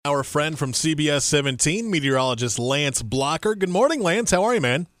Our friend from CBS 17, meteorologist Lance Blocker. Good morning, Lance. How are you,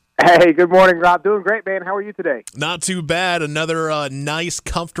 man? Hey, good morning, Rob. Doing great, man. How are you today? Not too bad. Another nice,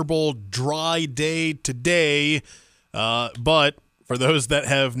 comfortable, dry day today. But for those that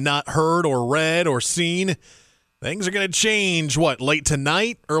have not heard or read or seen, things are going to change, late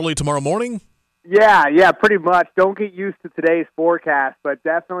tonight, early tomorrow morning? Yeah, pretty much. Don't get used to today's forecast, but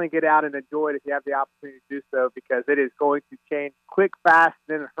definitely get out and enjoy it if you have the opportunity to do so, because it is going to change quick, fast,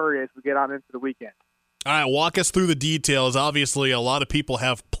 and in a hurry as we get on into the weekend. All right, walk us through the details. Obviously, a lot of people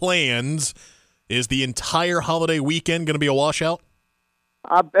have plans. Is the entire holiday weekend going to be a washout?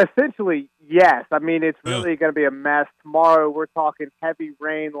 Essentially, yes. I mean, it's really going to be a mess. Tomorrow, we're talking heavy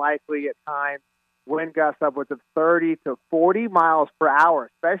rain likely at times. Wind gusts upwards of 30 to 40 miles per hour,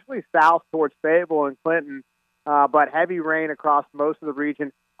 especially south towards Fayetteville and Clinton, but heavy rain across most of the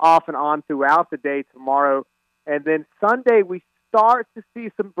region off and on throughout the day tomorrow. And then Sunday, we start to see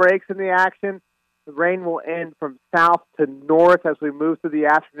some breaks in the action. The rain will end from south to north as we move through the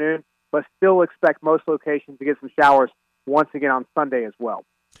afternoon, but still expect most locations to get some showers once again on Sunday as well.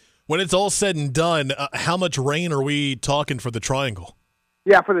 When it's all said and done, how much rain are we talking for the Triangle?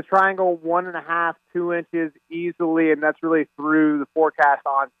 Yeah, for the Triangle, 1.5, 2 inches easily, and that's really through the forecast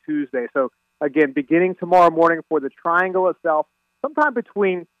on Tuesday. So, again, beginning tomorrow morning for the Triangle itself, sometime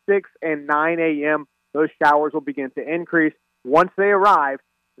between 6 and 9 a.m., those showers will begin to increase. Once they arrive,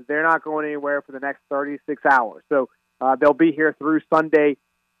 they're not going anywhere for the next 36 hours. So they'll be here through Sunday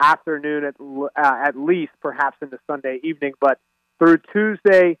afternoon at least, perhaps into Sunday evening. But through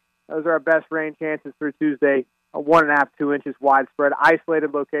Tuesday, those are our best rain chances through Tuesday. 1.5, 2 inches widespread,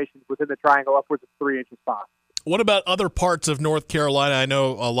 isolated locations within the Triangle, upwards of 3 inches possible. What about other parts of North Carolina? I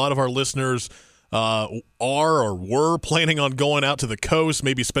know a lot of our listeners are or were planning on going out to the coast,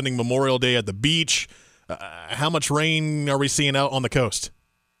 maybe spending Memorial Day at the beach. How much rain are we seeing out on the coast?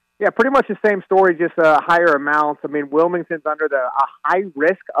 Yeah, pretty much the same story, just higher amounts. I mean, Wilmington's under a high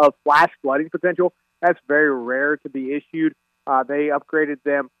risk of flash flooding potential. That's very rare to be issued. They upgraded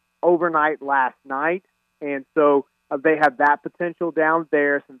them overnight last night. And so they have that potential down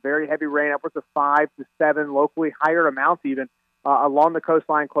there, some very heavy rain, upwards of 5 to 7, locally higher amounts even, along the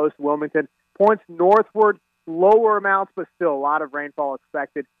coastline close to Wilmington. Points northward, lower amounts, but still a lot of rainfall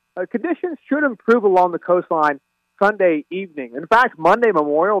expected. Conditions should improve along the coastline Sunday evening. In fact, Monday,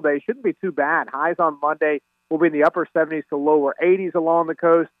 Memorial Day, shouldn't be too bad. Highs on Monday will be in the upper 70s to lower 80s along the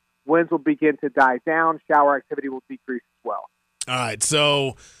coast. Winds will begin to die down. Shower activity will decrease as well. All right,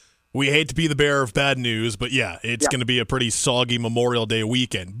 so we hate to be the bearer of bad news, but yeah, it's going to be a pretty soggy Memorial Day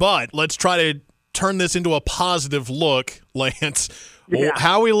weekend. But let's try to turn this into a positive look, Lance. Yeah.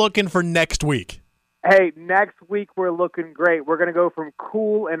 How are we looking for next week? Hey, next week we're looking great. We're going to go from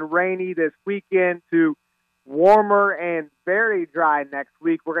cool and rainy this weekend to warmer and very dry next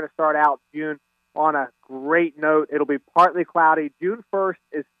week. We're going to start out June on a great note. It'll be partly cloudy. June 1st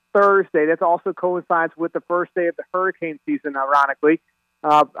is Thursday. That also coincides with the first day of the hurricane season, ironically.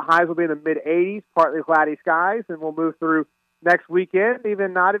 Highs will be in the mid-80s, partly cloudy skies, and we'll move through next weekend.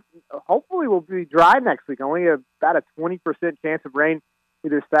 Hopefully we'll be dry next week. Only about a 20% chance of rain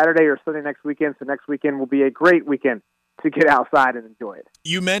either Saturday or Sunday next weekend. So next weekend will be a great weekend to get outside and enjoy it.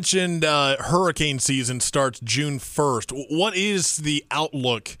 You mentioned hurricane season starts June 1st. What is the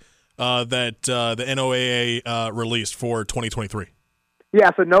outlook that the NOAA released for 2023? Yeah,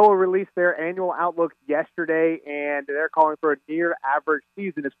 so NOAA released their annual outlook yesterday, and they're calling for a near-average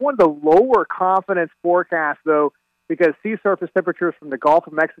season. It's one of the lower confidence forecasts, though, because sea surface temperatures from the Gulf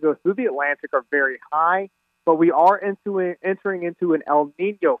of Mexico through the Atlantic are very high, but we are entering into an El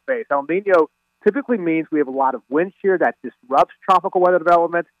Niño phase. El Niño typically means we have a lot of wind shear that disrupts tropical weather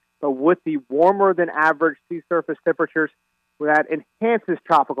development, but with the warmer-than-average sea surface temperatures, that enhances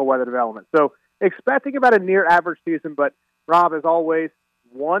tropical weather development. So expecting about a near-average season, but Rob, as always,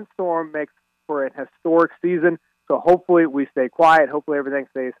 one storm makes for an historic season, so hopefully we stay quiet. Hopefully everything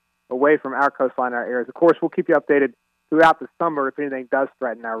stays away from our coastline, our areas. Of course, we'll keep you updated throughout the summer if anything does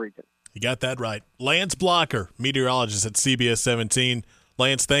threaten our region. You got that right. Lance Blocker, meteorologist at CBS 17.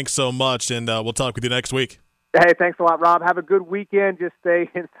 Lance, thanks so much, and we'll talk with you next week. Hey, thanks a lot, Rob. Have a good weekend. Just stay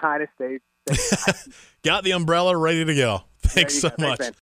inside and stay Got the umbrella ready to go. Thanks so much. Thanks,